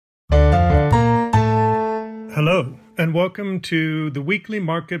Hello, and welcome to the weekly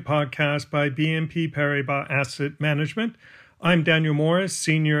market podcast by BNP Paribas Asset Management. I'm Daniel Morris,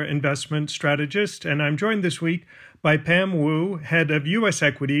 Senior Investment Strategist, and I'm joined this week by Pam Wu, Head of U.S.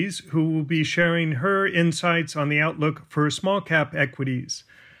 Equities, who will be sharing her insights on the outlook for small cap equities.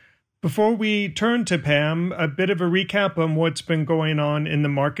 Before we turn to Pam, a bit of a recap on what's been going on in the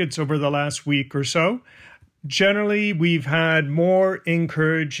markets over the last week or so. Generally, we've had more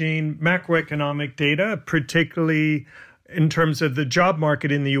encouraging macroeconomic data, particularly in terms of the job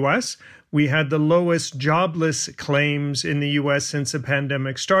market in the U.S. We had the lowest jobless claims in the U.S. since the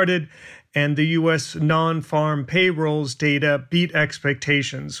pandemic started, and the U.S. non-farm payrolls data beat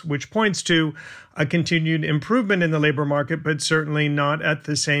expectations, which points to a continued improvement in the labor market, but certainly not at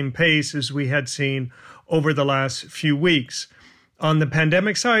the same pace as we had seen over the last few weeks. On the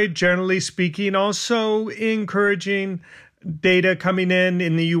pandemic side, generally speaking, also encouraging data coming in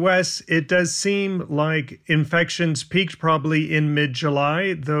the U.S. It does seem like infections peaked probably in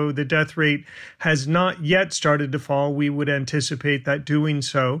mid-July, though the death rate has not yet started to fall. We would anticipate that doing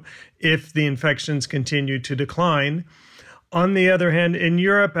so if the infections continue to decline. On the other hand, in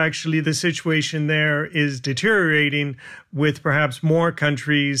Europe, actually, the situation there is deteriorating, with perhaps more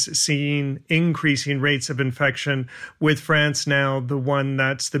countries seeing increasing rates of infection, with France now the one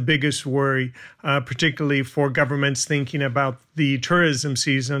that's the biggest worry, particularly for governments thinking about the tourism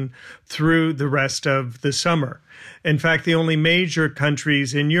season through the rest of the summer. In fact, the only major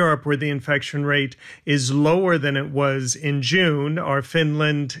countries in Europe where the infection rate is lower than it was in June are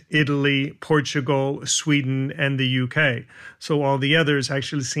Finland, Italy, Portugal, Sweden, and the UK. So all the others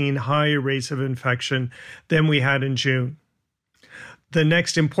actually seeing higher rates of infection than we had in June. The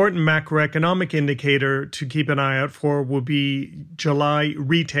next important macroeconomic indicator to keep an eye out for will be July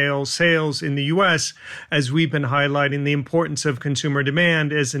retail sales in the U.S., as we've been highlighting the importance of consumer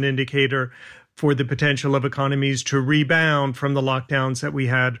demand as an indicator for the potential of economies to rebound from the lockdowns that we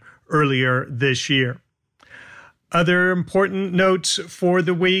had earlier this year. Other important notes for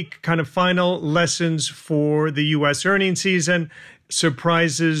the week, kind of final lessons for the U.S. earnings season.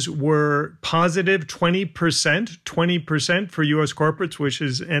 Surprises were positive 20% for U.S. corporates, which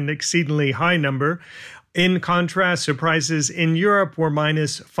is an exceedingly high number. In contrast, surprises in Europe were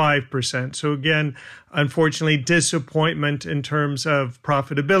minus 5%. So again, unfortunately, disappointment in terms of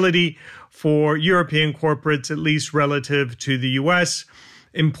profitability for European corporates, at least relative to the U.S.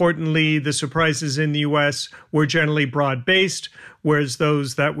 Importantly, the surprises in the U.S. were generally broad-based, whereas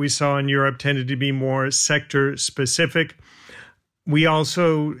those that we saw in Europe tended to be more sector-specific. We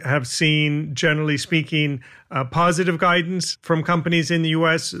also have seen, generally speaking, positive guidance from companies in the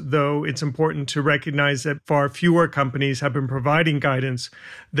U.S., though it's important to recognize that far fewer companies have been providing guidance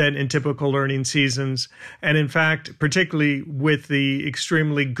than in typical earnings seasons. And in fact, particularly with the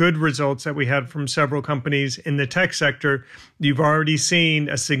extremely good results that we had from several companies in the tech sector, you've already seen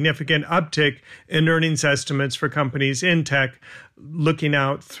a significant uptick in earnings estimates for companies in tech looking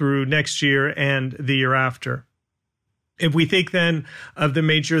out through next year and the year after. If we think then of the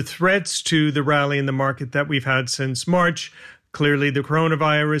major threats to the rally in the market that we've had since March, clearly the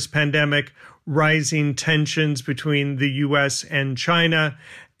coronavirus pandemic, rising tensions between the U.S. and China,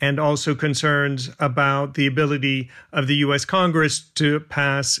 and also concerns about the ability of the U.S. Congress to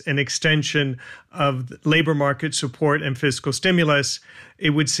pass an extension of labor market support and fiscal stimulus,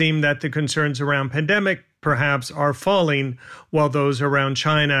 it would seem that the concerns around pandemic perhaps are falling, while those around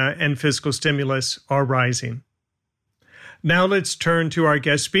China and fiscal stimulus are rising. Now let's turn to our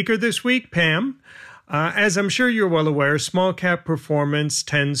guest speaker this week, Pam. As I'm sure you're well aware, small cap performance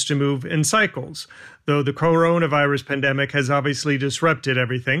tends to move in cycles, though the coronavirus pandemic has obviously disrupted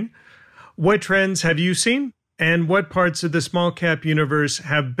everything. What trends have you seen, and what parts of the small cap universe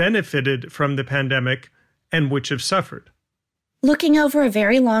have benefited from the pandemic and which have suffered? Looking over a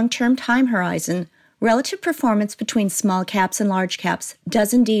very long-term time horizon, relative performance between small caps and large caps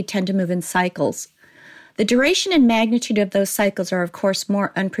does indeed tend to move in cycles. The duration and magnitude of those cycles are, of course,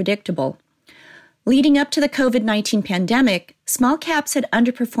 more unpredictable. Leading up to the COVID-19 pandemic, small caps had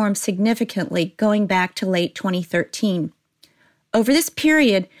underperformed significantly going back to late 2013. Over this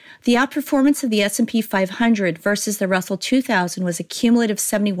period, the outperformance of the S&P 500 versus the Russell 2000 was a cumulative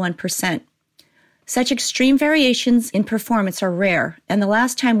 71%. Such extreme variations in performance are rare, and the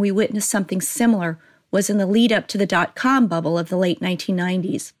last time we witnessed something similar was in the lead-up to the dot-com bubble of the late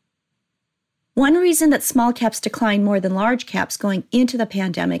 1990s. One reason that small caps decline more than large caps going into the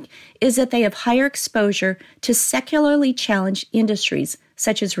pandemic is that they have higher exposure to secularly challenged industries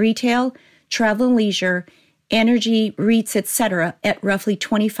such as retail, travel and leisure, energy, REITs, etc. at roughly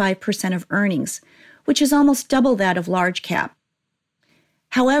 25% of earnings, which is almost double that of large cap.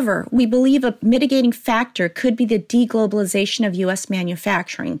 However, we believe a mitigating factor could be the deglobalization of U.S.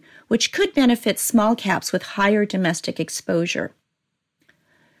 manufacturing, which could benefit small caps with higher domestic exposure.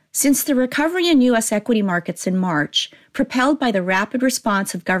 Since the recovery in U.S. equity markets in March, propelled by the rapid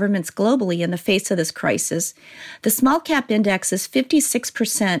response of governments globally in the face of this crisis, the small cap index is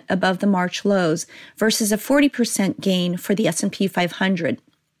 56% above the March lows versus a 40% gain for the S&P 500.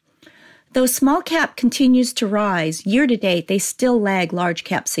 Though small cap continues to rise, year to date they still lag large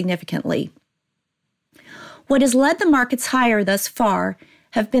cap significantly. What has led the markets higher thus far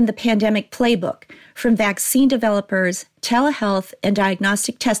have been the pandemic playbook, from vaccine developers, telehealth and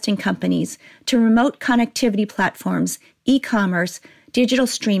diagnostic testing companies, to remote connectivity platforms, e-commerce, digital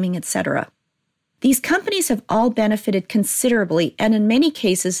streaming, etc. These companies have all benefited considerably, and in many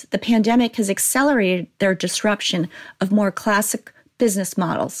cases, the pandemic has accelerated their disruption of more classic business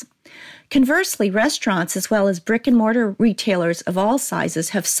models. Conversely, restaurants as well as brick-and-mortar retailers of all sizes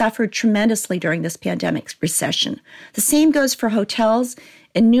have suffered tremendously during this pandemic recession. The same goes for hotels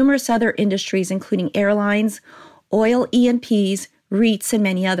and numerous other industries, including airlines, oil E&Ps, REITs, and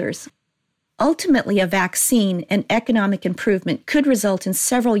many others. Ultimately, a vaccine and economic improvement could result in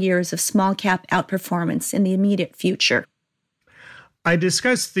several years of small cap outperformance in the immediate future. I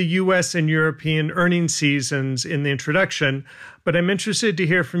discussed the U.S. and European earnings seasons in the introduction, but I'm interested to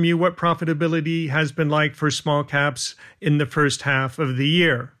hear from you what profitability has been like for small caps in the first half of the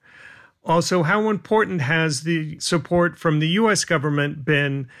year. Also, how important has the support from the U.S. government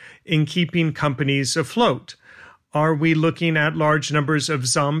been in keeping companies afloat? Are we looking at large numbers of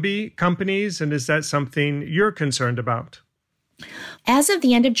zombie companies, and is that something you're concerned about? As of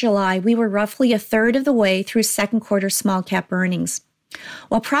the end of July, we were roughly a third of the way through second quarter small cap earnings.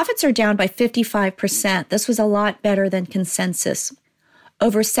 While profits are down by 55%, this was a lot better than consensus.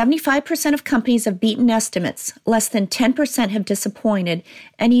 Over 75% of companies have beaten estimates, less than 10% have disappointed,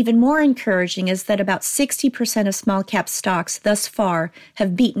 and even more encouraging is that about 60% of small cap stocks thus far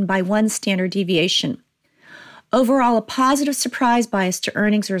have beaten by one standard deviation. Overall, a positive surprise bias to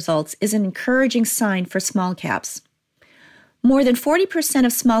earnings results is an encouraging sign for small caps. More than 40%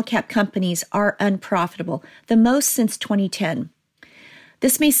 of small cap companies are unprofitable, the most since 2010.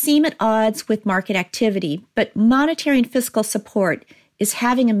 This may seem at odds with market activity, but monetary and fiscal support is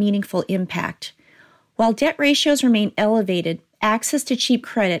having a meaningful impact. While debt ratios remain elevated, access to cheap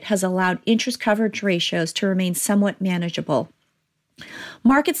credit has allowed interest coverage ratios to remain somewhat manageable.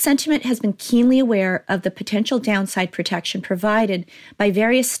 Market sentiment has been keenly aware of the potential downside protection provided by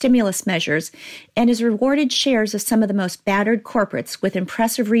various stimulus measures and has rewarded shares of some of the most battered corporates with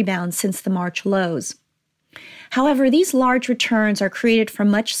impressive rebounds since the March lows. However, these large returns are created from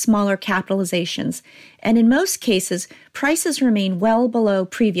much smaller capitalizations, and in most cases, prices remain well below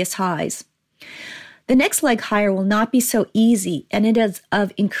previous highs. The next leg higher will not be so easy, and it is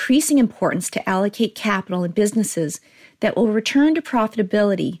of increasing importance to allocate capital in businesses that will return to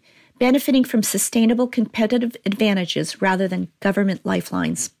profitability, benefiting from sustainable competitive advantages rather than government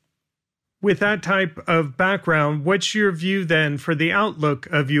lifelines. With that type of background, what's your view then for the outlook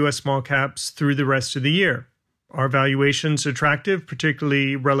of U.S. small caps through the rest of the year? Are valuations attractive,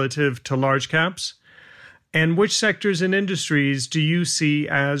 particularly relative to large caps? And which sectors and industries do you see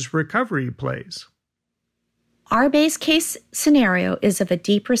as recovery plays? Our base case scenario is of a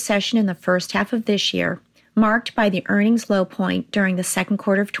deep recession in the first half of this year, marked by the earnings low point during the second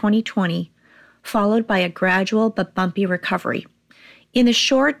quarter of 2020, followed by a gradual but bumpy recovery. In the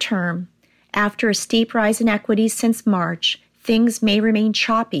short term, after a steep rise in equities since March, things may remain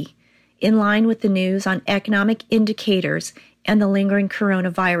choppy, in line with the news on economic indicators and the lingering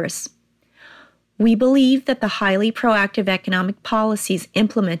coronavirus. We believe that the highly proactive economic policies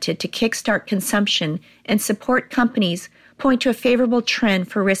implemented to kickstart consumption and support companies point to a favorable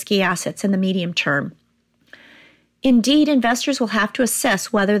trend for risky assets in the medium term. Indeed, investors will have to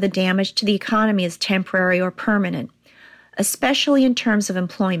assess whether the damage to the economy is temporary or permanent, especially in terms of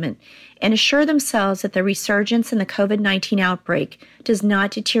employment, and assure themselves that the resurgence in the COVID-19 outbreak does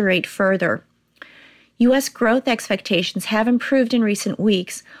not deteriorate further. U.S. growth expectations have improved in recent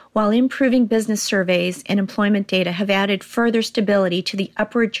weeks, while improving business surveys and employment data have added further stability to the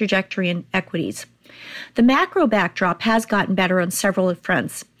upward trajectory in equities. The macro backdrop has gotten better on several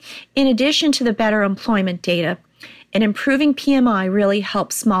fronts. In addition to the better employment data, an improving PMI really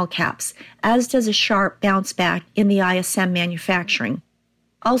helps small caps, as does a sharp bounce back in the ISM manufacturing.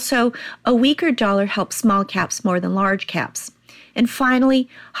 Also, a weaker dollar helps small caps more than large caps. And finally,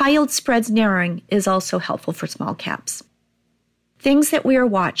 high-yield spreads narrowing is also helpful for small caps. Things that we are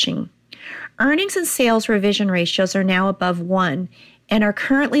watching. Earnings and sales revision ratios are now above 1 and are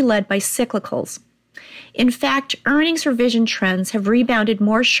currently led by cyclicals. In fact, earnings revision trends have rebounded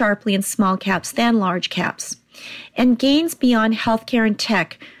more sharply in small caps than large caps, and gains beyond healthcare and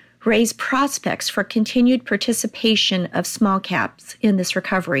tech raise prospects for continued participation of small caps in this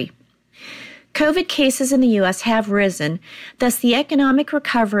recovery. COVID cases in the U.S. have risen, thus the economic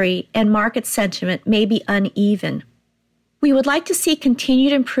recovery and market sentiment may be uneven. We would like to see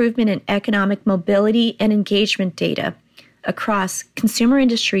continued improvement in economic mobility and engagement data across consumer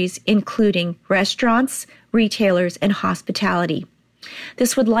industries, including restaurants, retailers, and hospitality.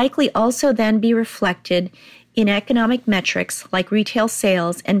 This would likely also then be reflected in economic metrics like retail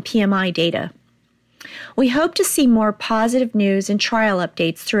sales and PMI data. We hope to see more positive news and trial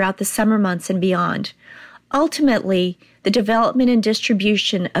updates throughout the summer months and beyond. Ultimately, the development and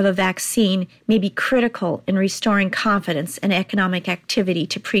distribution of a vaccine may be critical in restoring confidence and economic activity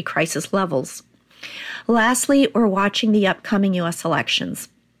to pre-crisis levels. Lastly, we're watching the upcoming U.S. elections.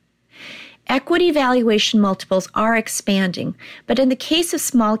 Equity valuation multiples are expanding, but in the case of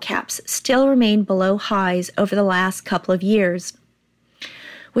small caps, still remain below highs over the last couple of years.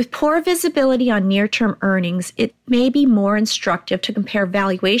 With poor visibility on near-term earnings, it may be more instructive to compare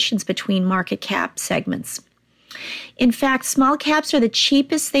valuations between market cap segments. In fact, small caps are the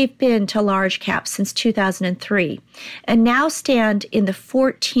cheapest they've been to large caps since 2003, and now stand in the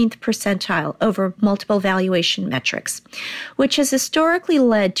 14th percentile over multiple valuation metrics, which has historically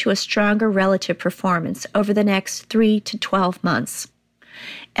led to a stronger relative performance over the next 3 to 12 months.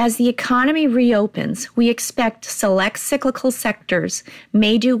 As the economy reopens, we expect select cyclical sectors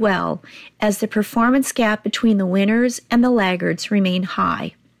may do well as the performance gap between the winners and the laggards remain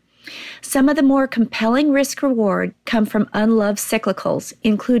high. Some of the more compelling risk-reward come from unloved cyclicals,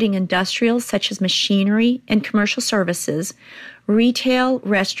 including industrials such as machinery and commercial services, retail,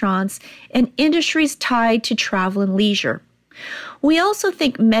 restaurants, and industries tied to travel and leisure. We also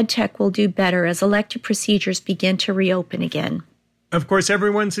think medtech will do better as elective procedures begin to reopen again. Of course,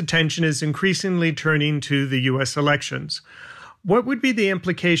 everyone's attention is increasingly turning to the U.S. elections. What would be the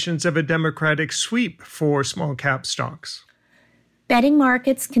implications of a Democratic sweep for small-cap stocks? Betting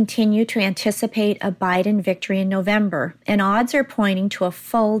markets continue to anticipate a Biden victory in November, and odds are pointing to a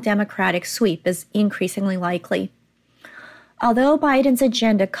full Democratic sweep as increasingly likely. Although Biden's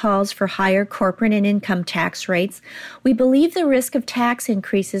agenda calls for higher corporate and income tax rates, we believe the risk of tax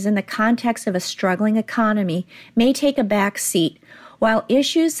increases in the context of a struggling economy may take a back seat, while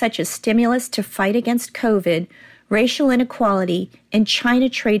issues such as stimulus to fight against COVID, racial inequality, and China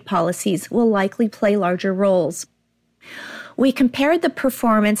trade policies will likely play larger roles. We compared the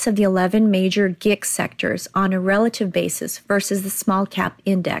performance of the 11 major GIC sectors on a relative basis versus the small cap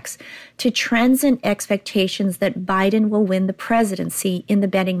index to trends and expectations that Biden will win the presidency in the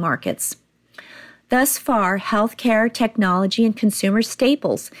betting markets. Thus far, healthcare, technology, and consumer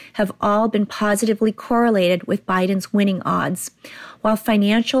staples have all been positively correlated with Biden's winning odds, while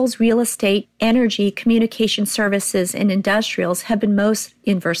financials, real estate, energy, communication services, and industrials have been most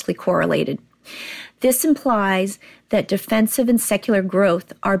inversely correlated. This implies that defensive and secular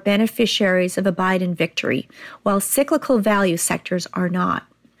growth are beneficiaries of a Biden victory, while cyclical value sectors are not.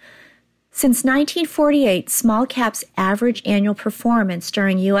 Since 1948, small caps' average annual performance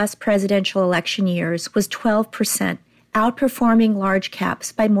during U.S. presidential election years was 12%, outperforming large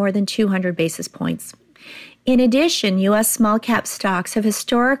caps by more than 200 basis points. In addition, U.S. small cap stocks have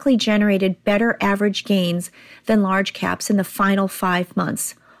historically generated better average gains than large caps in the final 5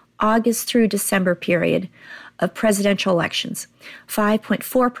 months, August through December period, of presidential elections,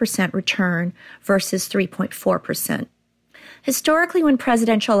 5.4% return versus 3.4%. Historically, when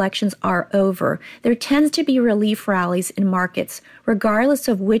presidential elections are over, there tends to be relief rallies in markets, regardless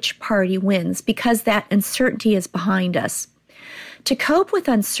of which party wins, because that uncertainty is behind us. To cope with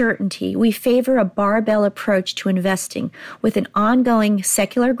uncertainty, we favor a barbell approach to investing with an ongoing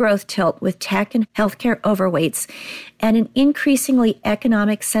secular growth tilt with tech and healthcare overweights and an increasingly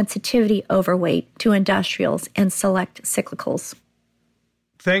economic sensitivity overweight to industrials and select cyclicals.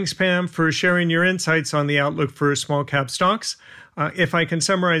 Thanks, Pam, for sharing your insights on the outlook for small cap stocks. If I can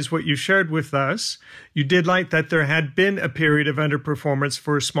summarize what you shared with us, you did like that there had been a period of underperformance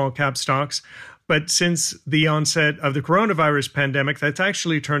for small cap stocks, but since the onset of the coronavirus pandemic, that's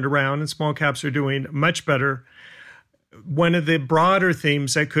actually turned around and small caps are doing much better. One of the broader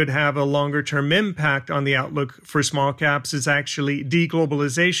themes that could have a longer-term impact on the outlook for small caps is actually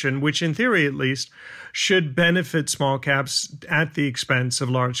deglobalization, which in theory at least should benefit small caps at the expense of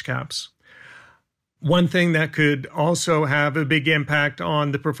large caps. One thing that could also have a big impact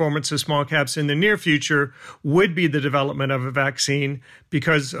on the performance of small caps in the near future would be the development of a vaccine,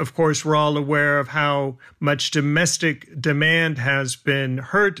 because, of course, we're all aware of how much domestic demand has been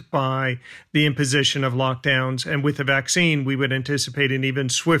hurt by the imposition of lockdowns. And with a vaccine, we would anticipate an even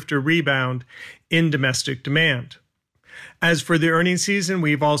swifter rebound in domestic demand. As for the earnings season,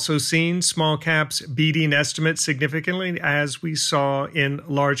 we've also seen small caps beating estimates significantly, as we saw in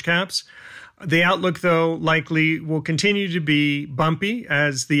large caps. The outlook, though, likely will continue to be bumpy,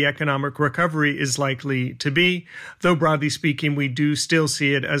 as the economic recovery is likely to be, though broadly speaking, we do still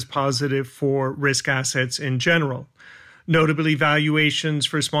see it as positive for risk assets in general. Notably, valuations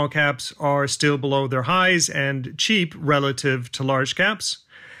for small caps are still below their highs and cheap relative to large caps.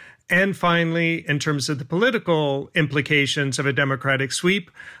 And finally, in terms of the political implications of a Democratic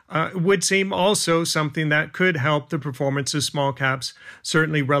sweep, would seem also something that could help the performance of small caps,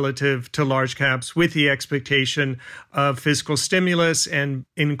 certainly relative to large caps, with the expectation of fiscal stimulus and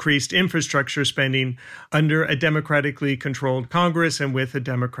increased infrastructure spending under a democratically controlled Congress and with a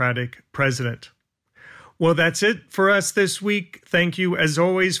Democratic president. Well, that's it for us this week. Thank you, as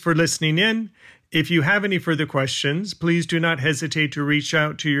always, for listening in. If you have any further questions, please do not hesitate to reach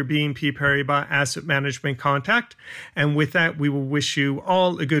out to your BNP Paribas Asset Management contact. And with that, we will wish you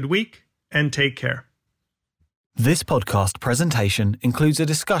all a good week and take care. This podcast presentation includes a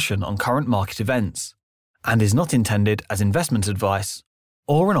discussion on current market events and is not intended as investment advice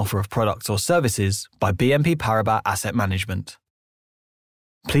or an offer of products or services by BNP Paribas Asset Management.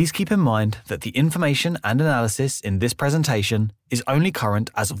 Please keep in mind that the information and analysis in this presentation is only current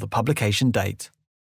as of the publication date.